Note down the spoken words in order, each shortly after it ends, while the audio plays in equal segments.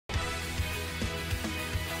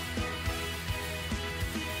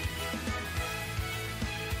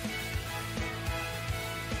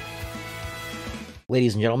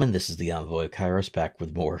Ladies and gentlemen, this is the Envoy of Kairos back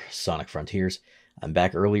with more Sonic Frontiers. I'm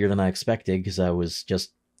back earlier than I expected because I was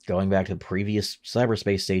just going back to the previous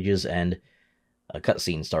cyberspace stages and a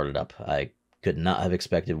cutscene started up. I could not have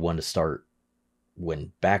expected one to start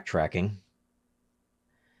when backtracking.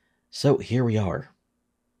 So here we are.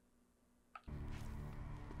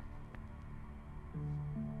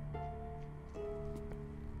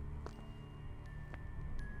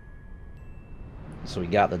 So we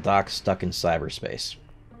got the dock stuck in cyberspace.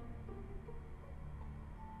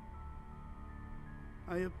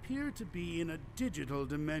 I appear to be in a digital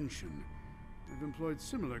dimension. I've employed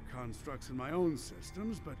similar constructs in my own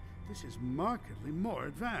systems, but this is markedly more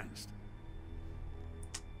advanced.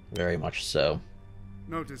 Very much so.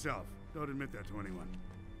 Note to self, don't admit that to anyone.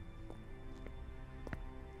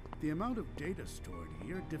 The amount of data stored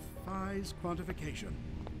here defies quantification.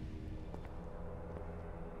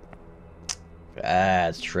 Ah,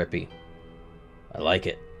 it's trippy. I like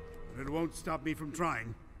it. But it won't stop me from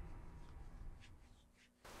trying.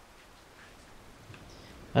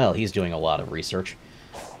 Well, he's doing a lot of research.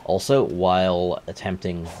 Also, while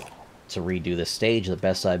attempting to redo this stage, the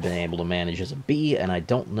best I've been able to manage is a B, and I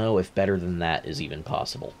don't know if better than that is even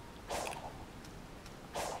possible.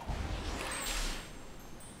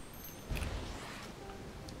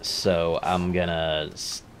 So I'm gonna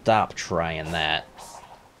stop trying that.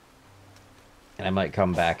 And I might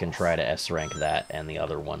come back and try to S-rank that and the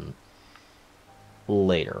other one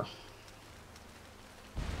later.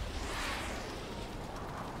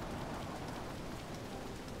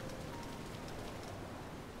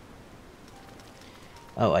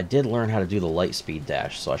 Oh, I did learn how to do the light speed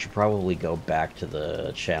dash, so I should probably go back to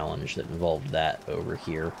the challenge that involved that over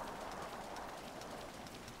here.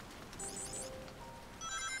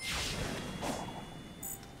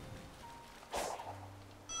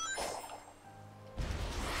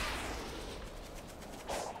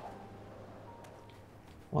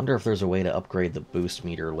 Wonder if there's a way to upgrade the boost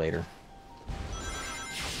meter later.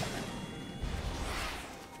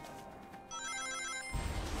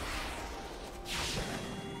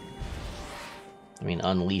 I mean,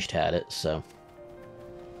 Unleashed had it, so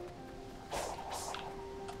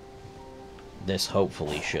this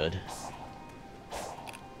hopefully should.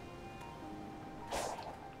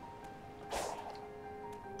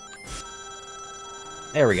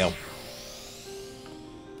 There we go.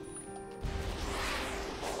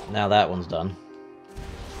 Now that one's done.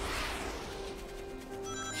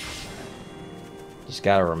 Just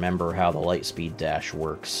gotta remember how the light speed dash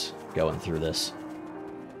works going through this.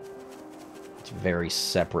 It's a very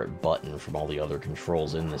separate button from all the other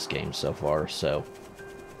controls in this game so far, so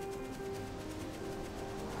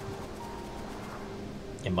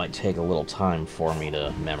it might take a little time for me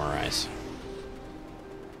to memorize.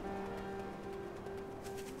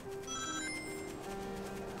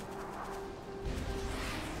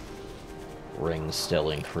 Rings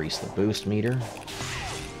still increase the boost meter.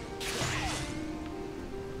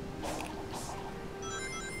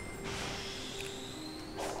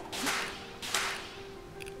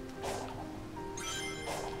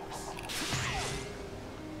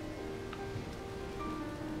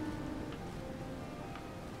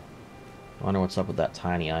 Wonder what's up with that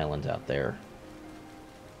tiny island out there.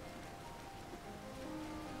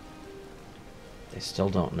 They still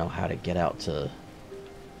don't know how to get out to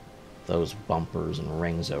those bumpers and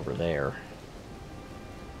rings over there.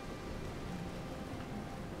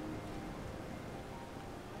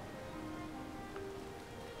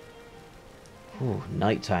 Ooh,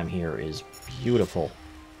 nighttime here is beautiful.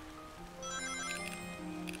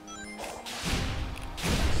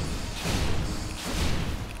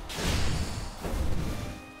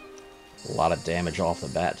 A lot of damage off the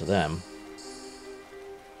bat to them.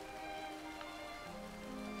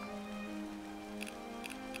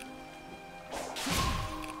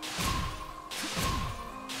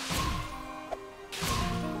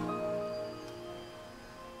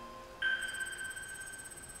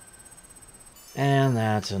 And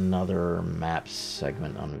that's another map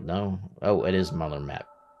segment on... No? Oh, it is another map.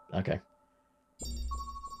 Okay.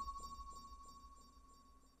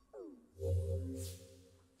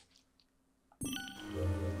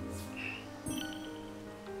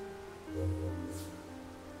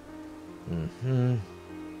 Mm-hmm.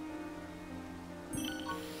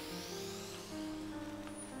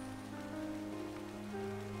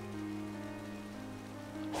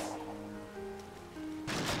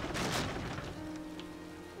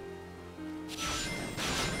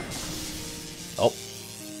 Oh.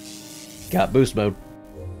 Got boost mode.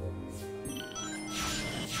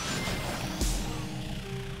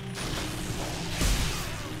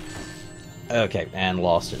 Okay, and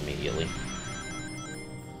lost it immediately.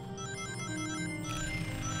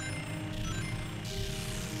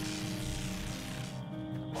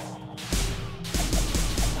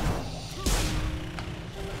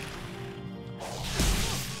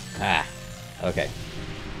 Ah, okay.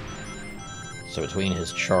 So between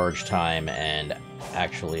his charge time and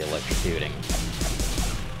actually electrocuting,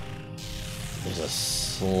 there's a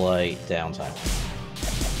slight downtime.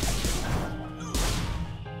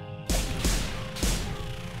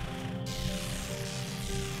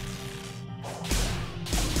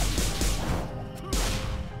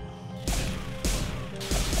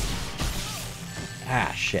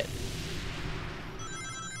 Ah, shit.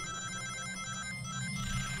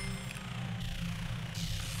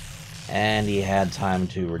 And he had time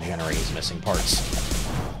to regenerate his missing parts.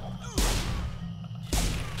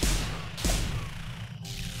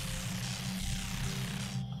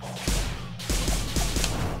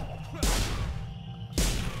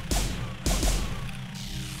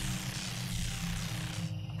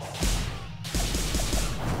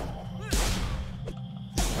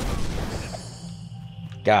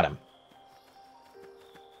 Got him.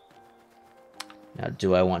 Now,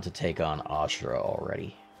 do I want to take on Ashura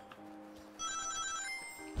already?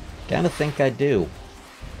 Kinda think I do.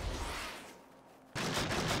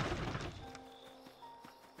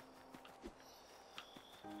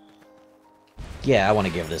 Yeah, I want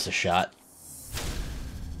to give this a shot.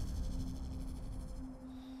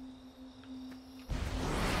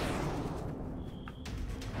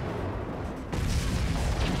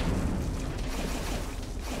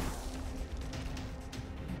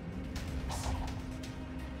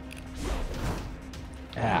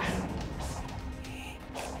 Ah.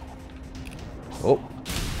 Oh.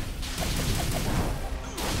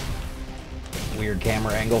 Weird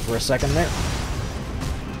camera angle for a second there.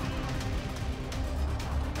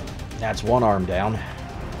 That's one arm down.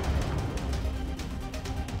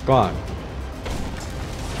 Come on.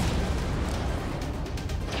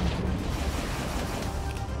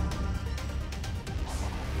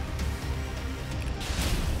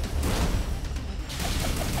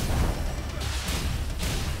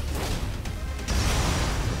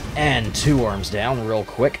 And two arms down real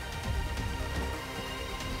quick.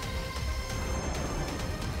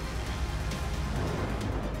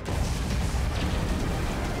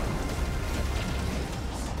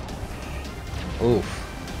 Oof.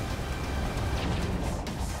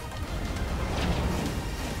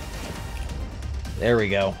 There we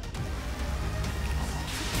go.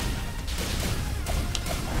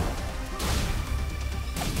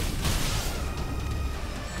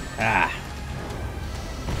 Ah.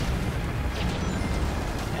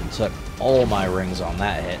 And took all my rings on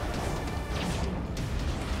that hit.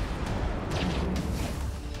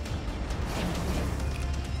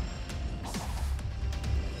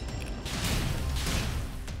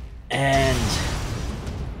 And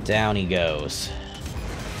down he goes.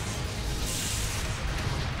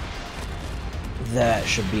 That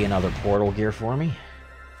should be another portal gear for me.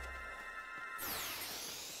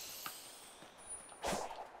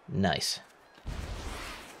 Nice.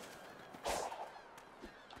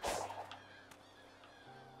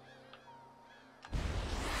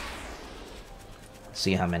 Let's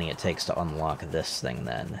see how many it takes to unlock this thing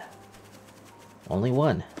then. Only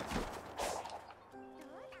one.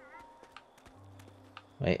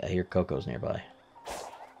 Wait, I hear Coco's nearby.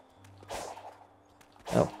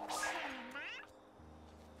 Oh.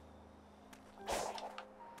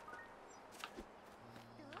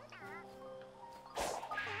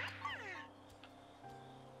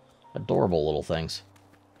 Adorable little things.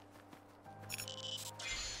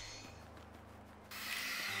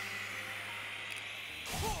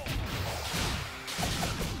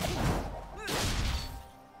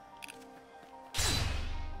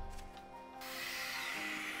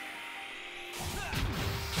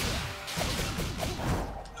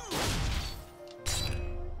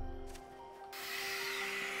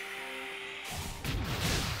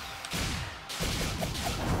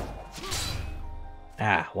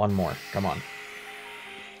 Ah, one more. Come on.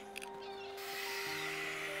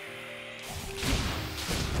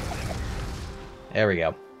 There we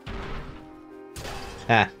go.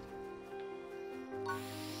 Ha.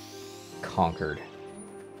 Conquered.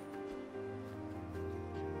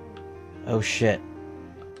 Oh shit.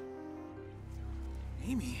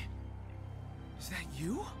 Amy? Is that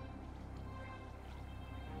you?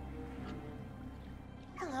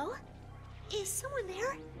 Hello? Is someone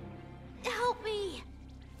there? Help me!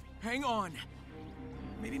 Hang on.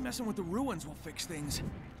 Maybe messing with the ruins will fix things.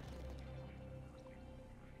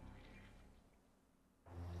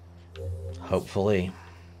 Hopefully.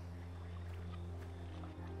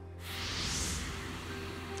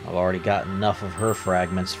 I've already got enough of her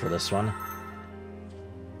fragments for this one.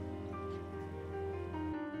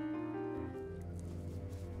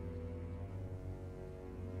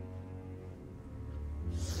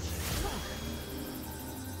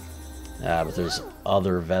 But there's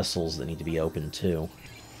other vessels that need to be opened too.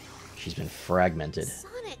 She's been fragmented.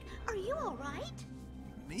 Sonic, are you alright?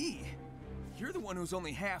 Me? You're the one who's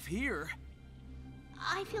only half here.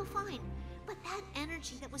 I feel fine, but that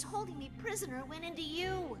energy that was holding me prisoner went into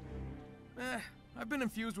you. I've been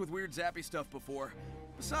infused with weird zappy stuff before.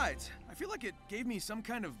 Besides, I feel like it gave me some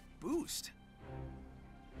kind of boost.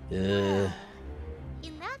 In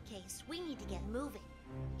that case, we need to get moving.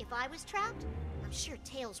 If I was trapped, I'm sure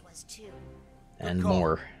Tails was too. And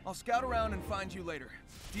more. I'll scout around and find you later.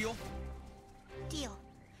 Deal? Deal.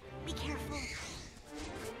 Be careful.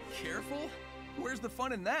 Careful? Where's the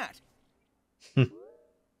fun in that?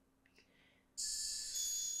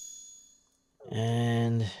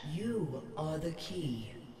 And You are the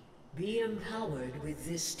key. Be empowered with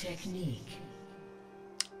this technique.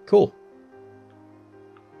 cool.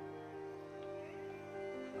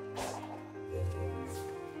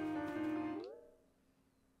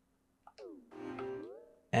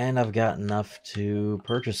 And I've got enough to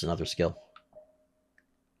purchase another skill.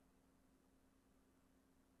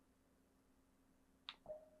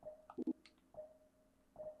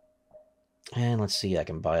 And let's see, I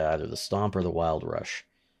can buy either the Stomp or the Wild Rush.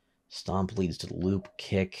 Stomp leads to the Loop,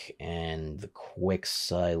 Kick, and the Quick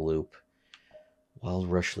Psy Loop. Wild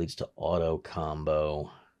Rush leads to Auto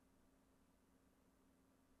Combo.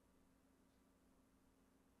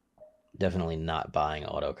 Definitely not buying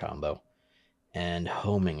Auto Combo. And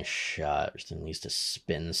Homing Shot, which then leads to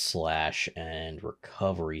Spin Slash and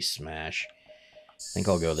Recovery Smash. I think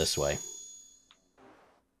I'll go this way.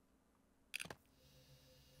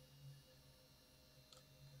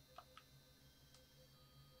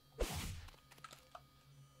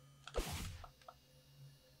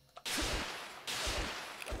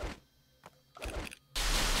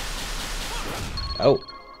 Oh.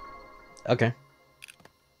 Okay.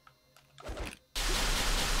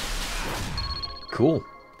 Cool.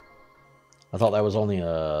 I thought that was only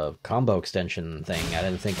a combo extension thing. I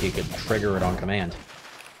didn't think you could trigger it on command.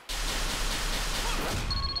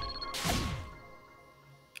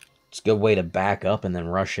 It's a good way to back up and then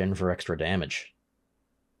rush in for extra damage.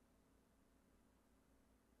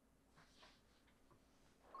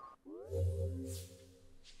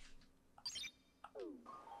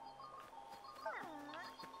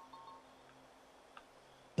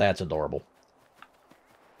 That's adorable.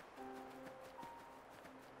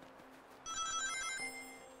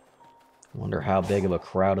 Wonder how big of a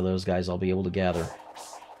crowd of those guys I'll be able to gather.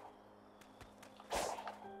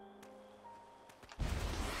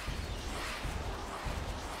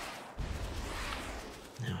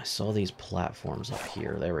 Now, I saw these platforms up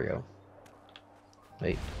here. There we go.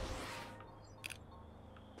 Wait.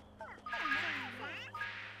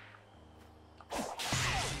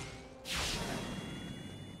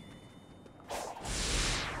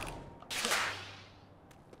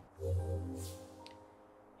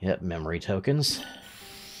 Yep, memory tokens.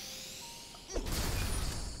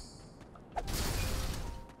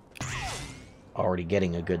 Already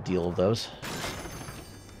getting a good deal of those.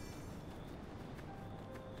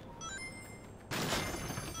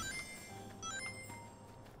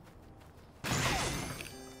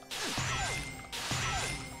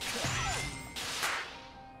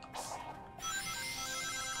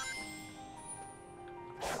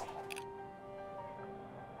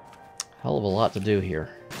 Hell of a lot to do here.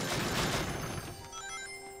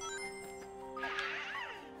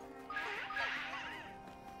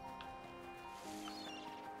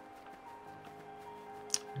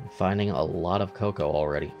 Finding a lot of cocoa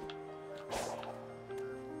already.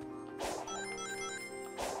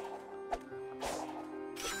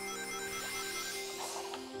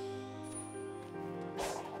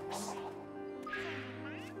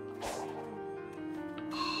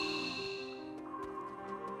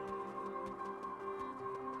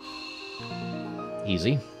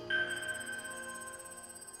 Easy.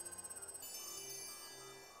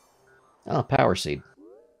 Oh, Power Seed.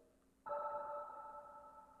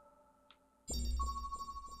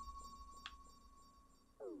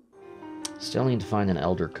 Still need to find an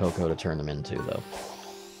Elder Cocoa to turn them into, though.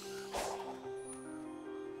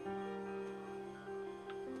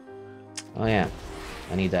 Oh yeah,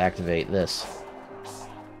 I need to activate this.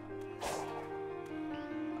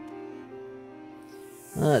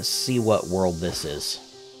 Let's see what world this is.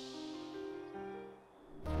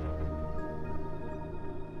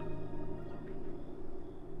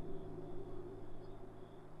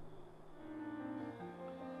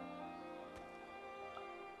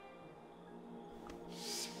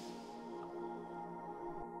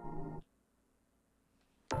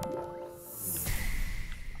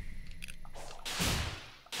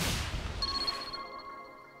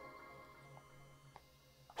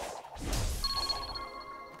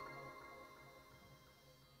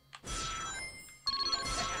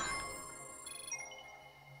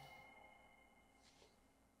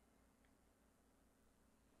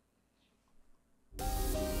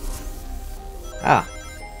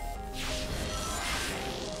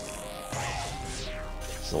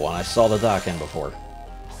 It's the one I saw the dock in before.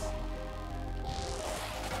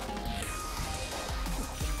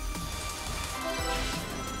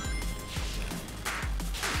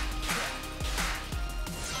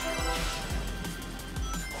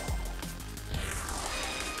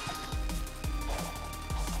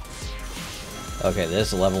 Okay,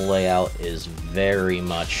 this level layout is very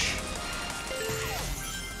much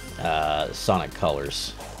Sonic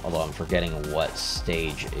Colors, although I'm forgetting what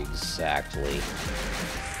stage exactly.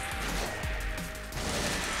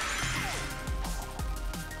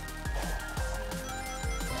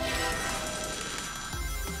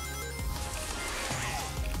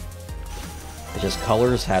 It's just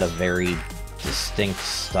Colors had a very distinct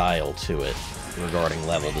style to it regarding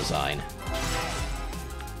level design.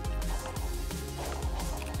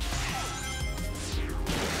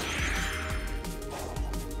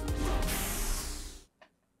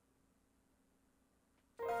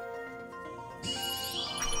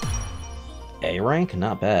 A rank?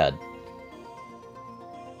 Not bad.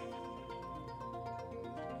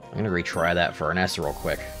 I'm gonna retry that for an S real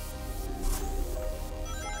quick.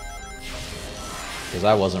 Because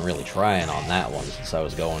I wasn't really trying on that one since I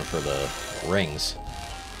was going for the rings.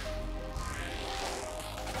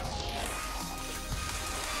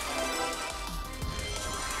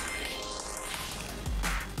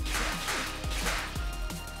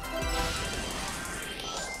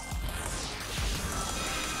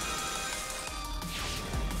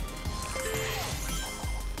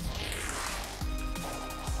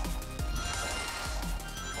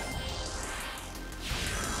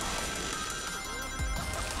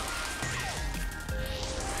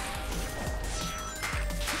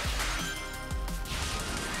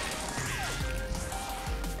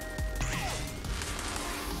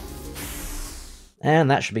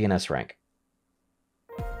 And that should be an S rank.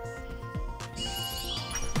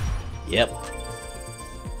 Yep.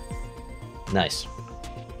 Nice.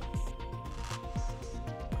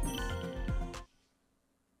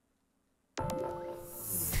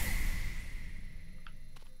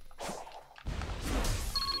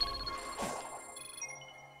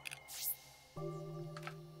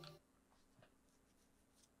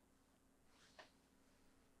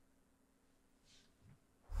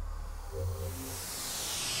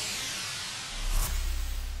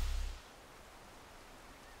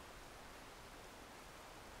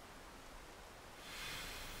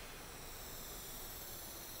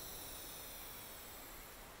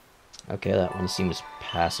 Okay, that one seems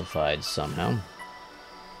pacified somehow.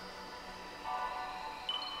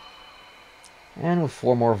 And with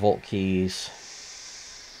 4 more vault keys,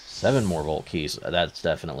 7 more vault keys, that's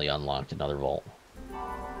definitely unlocked another vault.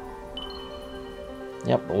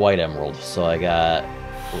 Yep, a white emerald. So I got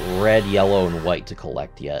red, yellow, and white to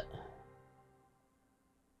collect yet.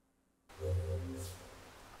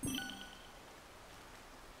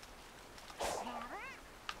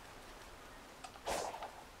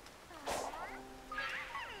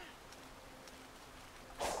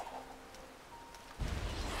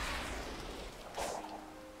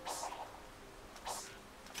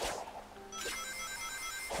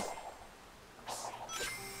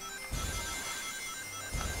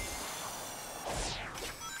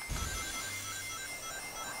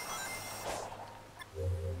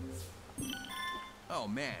 Oh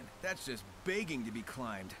man, that's just begging to be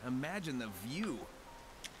climbed. Imagine the view.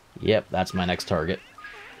 Yep, that's my next target.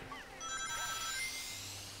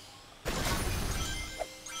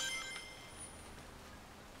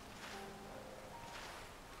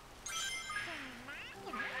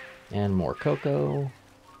 And more cocoa.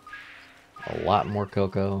 A lot more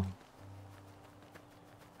cocoa.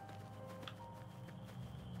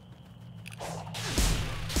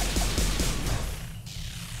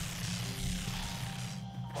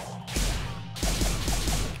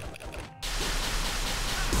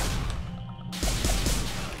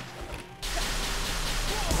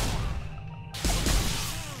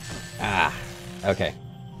 Ah, okay.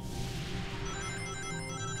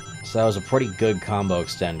 So that was a pretty good combo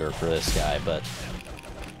extender for this guy, but...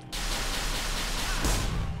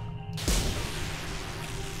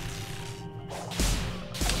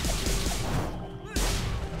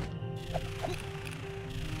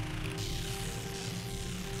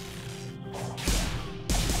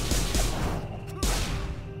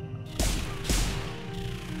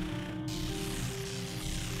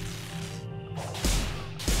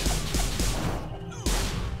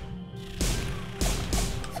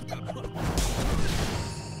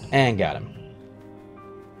 And got him.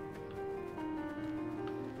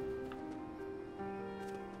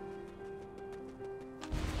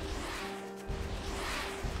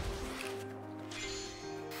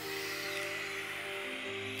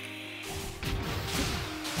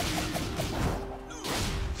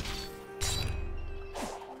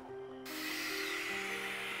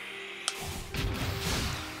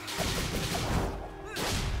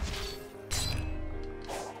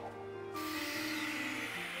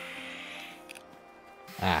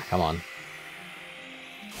 Ah, come on.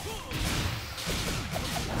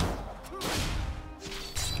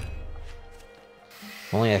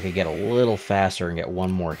 If only I could get a little faster and get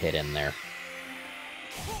one more hit in there.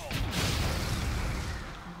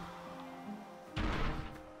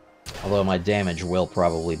 Although my damage will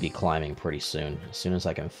probably be climbing pretty soon. As soon as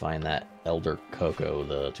I can find that Elder Cocoa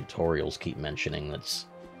the tutorials keep mentioning that's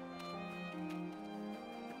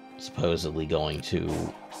supposedly going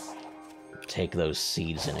to take those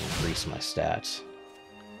seeds and increase my stats.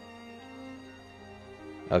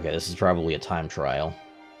 Okay, this is probably a time trial.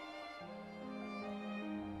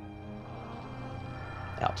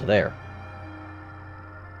 Out to there.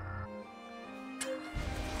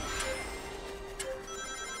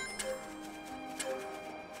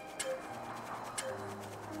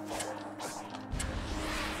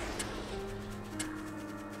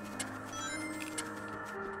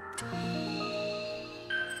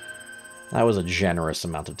 That was a generous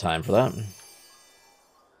amount of time for that.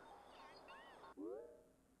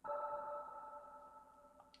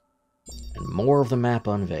 And more of the map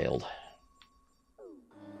unveiled.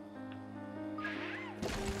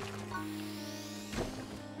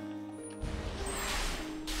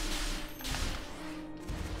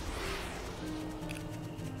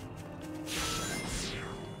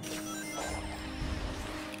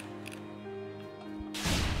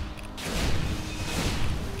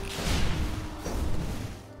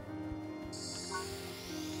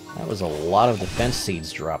 That was a lot of defense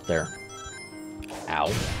seeds dropped there.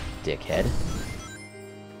 Ow, dickhead.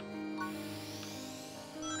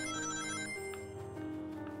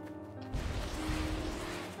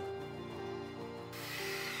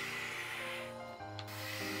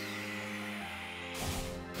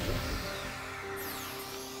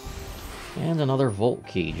 And another Volt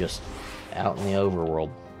Key just out in the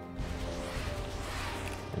overworld.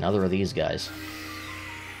 Another of these guys.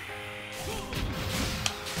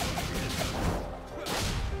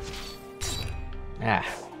 Ah.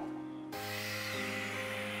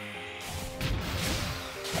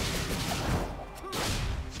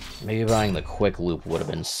 Maybe buying the quick loop would have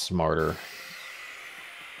been smarter,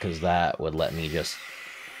 because that would let me just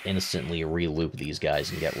instantly re-loop these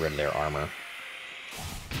guys and get rid of their armor.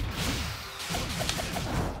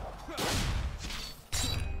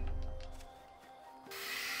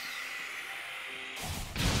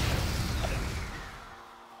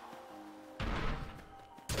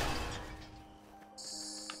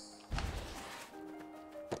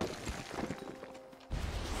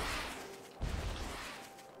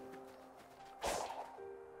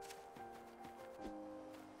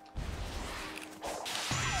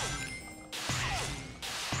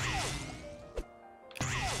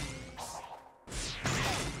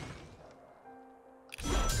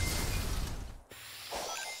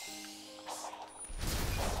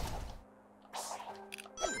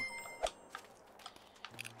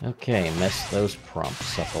 Okay, messed those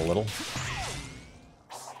prompts up a little.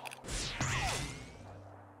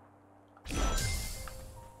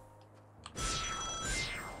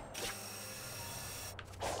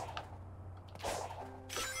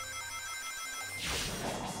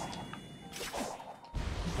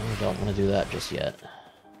 I don't want to do that just yet.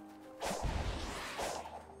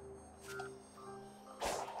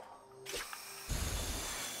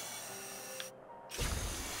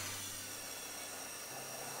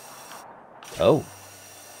 Oh.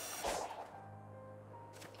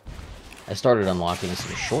 I started unlocking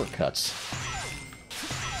some shortcuts.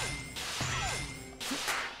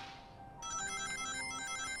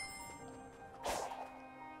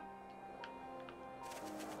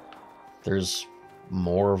 There's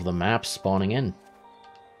more of the map spawning in.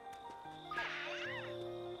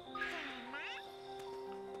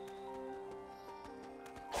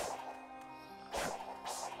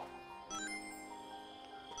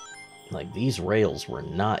 Like, these rails were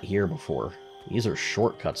not here before. These are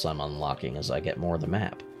shortcuts I'm unlocking as I get more of the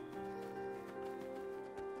map.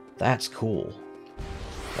 That's cool.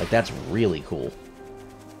 Like, that's really cool.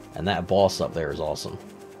 And that boss up there is awesome.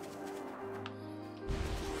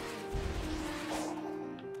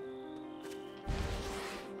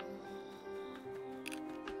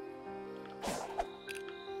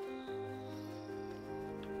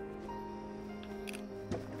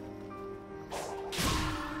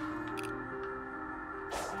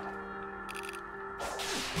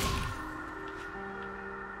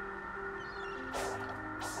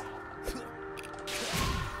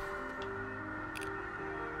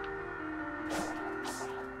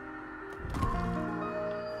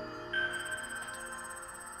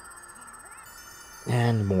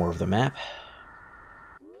 And more of the map.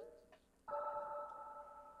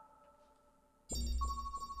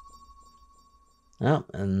 Oh,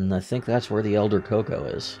 and I think that's where the Elder Coco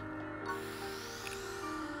is.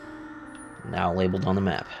 Now labeled on the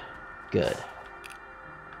map. Good.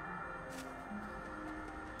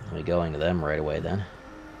 I'll be going to them right away then.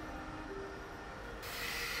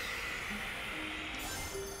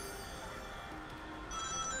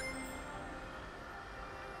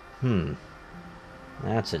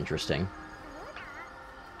 That's interesting.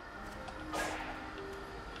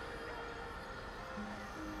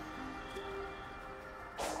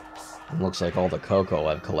 It looks like all the cocoa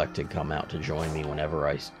I've collected come out to join me whenever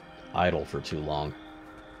I idle for too long.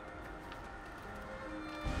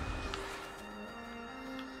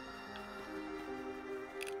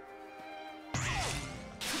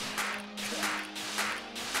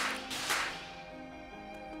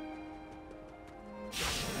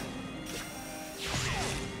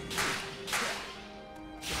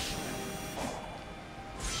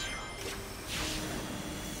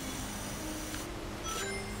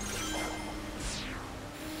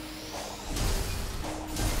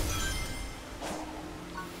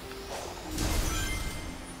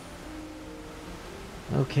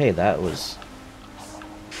 Okay, that was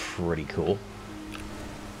pretty cool.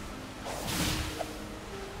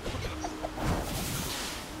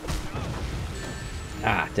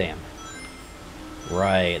 Ah, damn.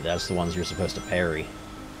 Right, that's the ones you're supposed to parry.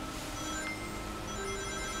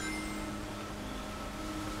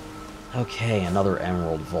 Okay, another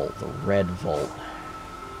Emerald Vault, the Red Vault.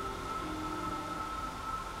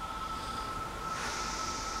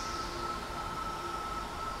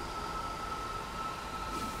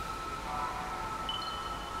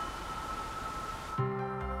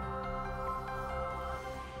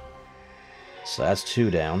 So that's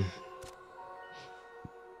 2 down.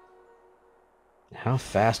 How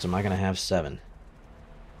fast am I gonna have 7?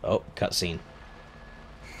 Oh, cutscene.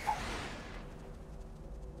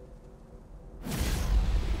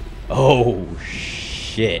 Oh,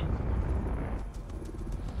 shit.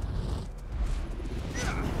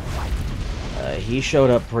 He showed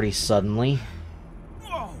up pretty suddenly.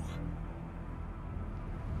 Whoa!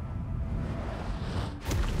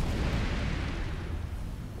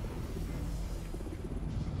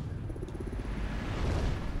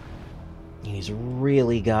 He's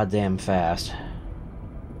really goddamn fast.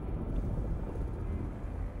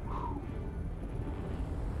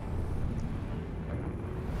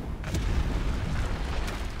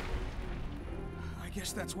 I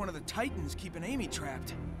guess that's one of the Titans keeping Amy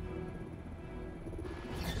trapped.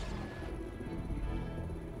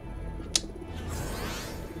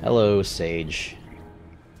 Hello, Sage.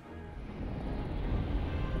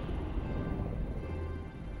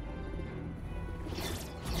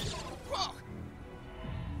 Whoa!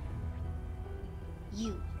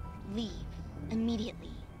 You leave immediately.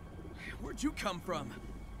 Where'd you come from?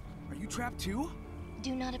 Are you trapped too?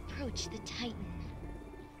 Do not approach the Titan.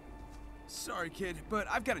 Sorry, kid, but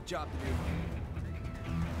I've got a job to do.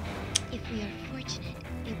 If we are fortunate,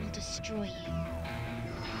 it will destroy you.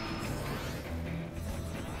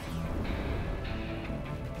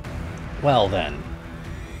 Well then.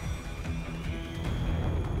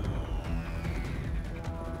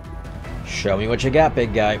 Show me what you got,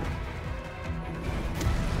 big guy.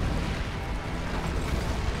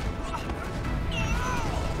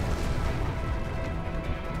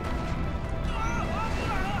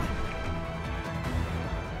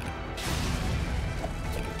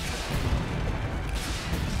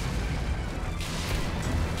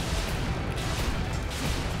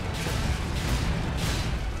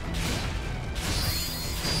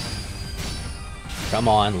 Come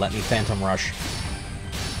on, let me Phantom Rush.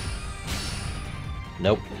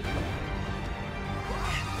 Nope.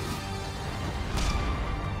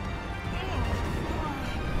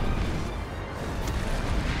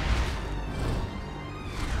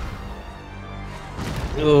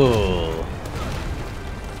 Ooh.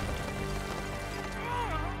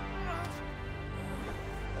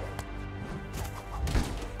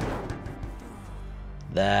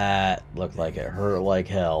 That looked like it hurt like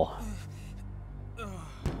hell.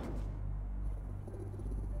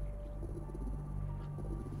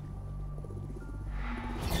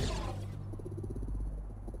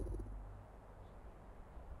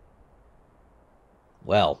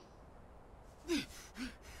 Well,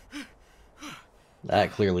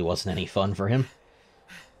 that clearly wasn't any fun for him.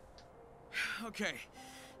 Okay,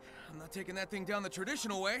 I'm not taking that thing down the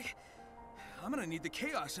traditional way. I'm gonna need the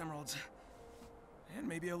Chaos Emeralds. And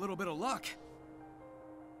maybe a little bit of luck.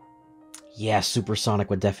 Yeah, Super Sonic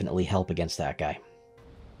would definitely help against that guy.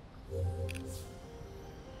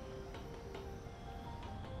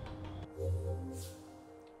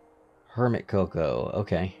 Hermit Coco,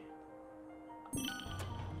 okay.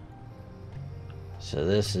 So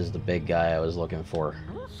this is the big guy I was looking for.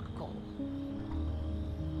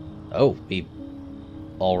 Oh, he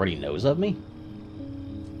already knows of me?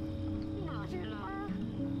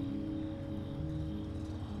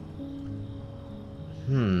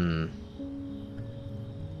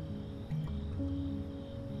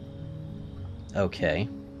 Okay.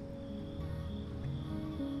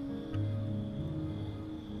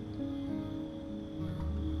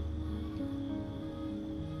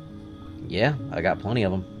 Yeah, I got plenty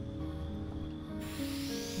of them.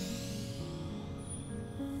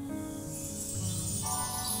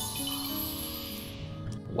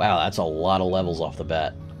 Wow, that's a lot of levels off the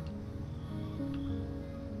bat.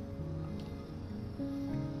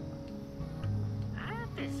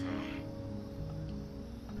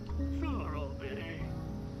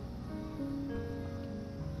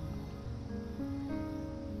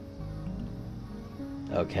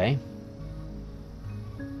 Okay.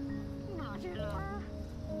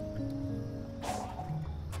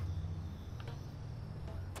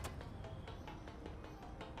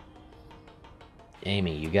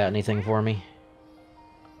 Amy, you got anything for me?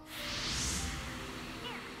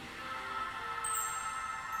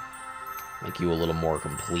 Make you a little more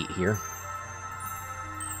complete here.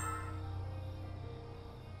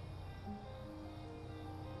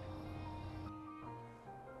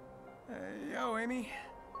 Yo, Amy.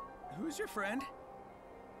 Who's your friend?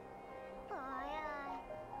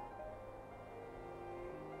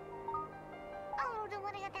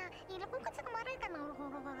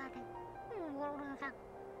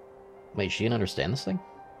 Wait, she didn't understand this thing?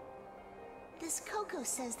 This Coco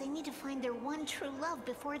says they need to find their one true love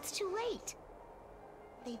before it's too late.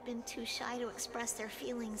 They've been too shy to express their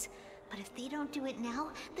feelings, but if they don't do it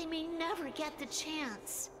now, they may never get the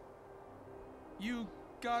chance. You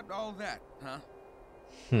got all that, huh?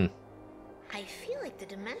 I feel like the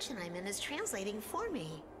dimension I'm in is translating for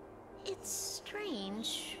me. It's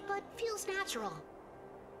strange, but feels natural.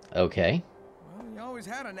 Okay. Well, you always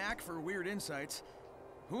had a knack for weird insights.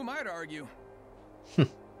 Who am I to argue?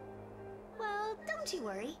 Well, don't you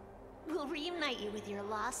worry. We'll reunite you with your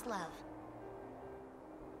lost love.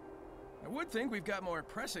 I would think we've got more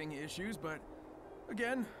pressing issues, but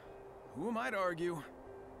again, who am I to argue?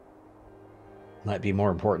 Might be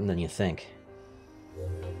more important than you think.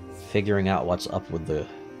 Figuring out what's up with the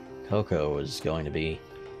Coco is going to be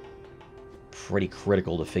pretty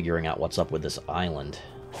critical to figuring out what's up with this island.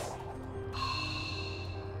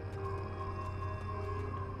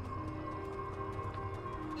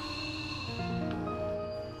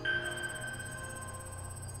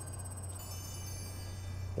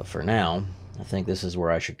 But for now, I think this is where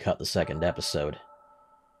I should cut the second episode.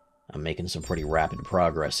 I'm making some pretty rapid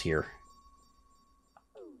progress here.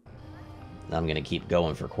 I'm gonna keep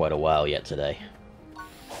going for quite a while yet today.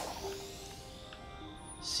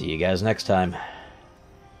 See you guys next time.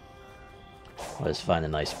 Let's find a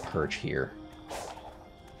nice perch here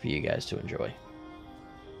for you guys to enjoy.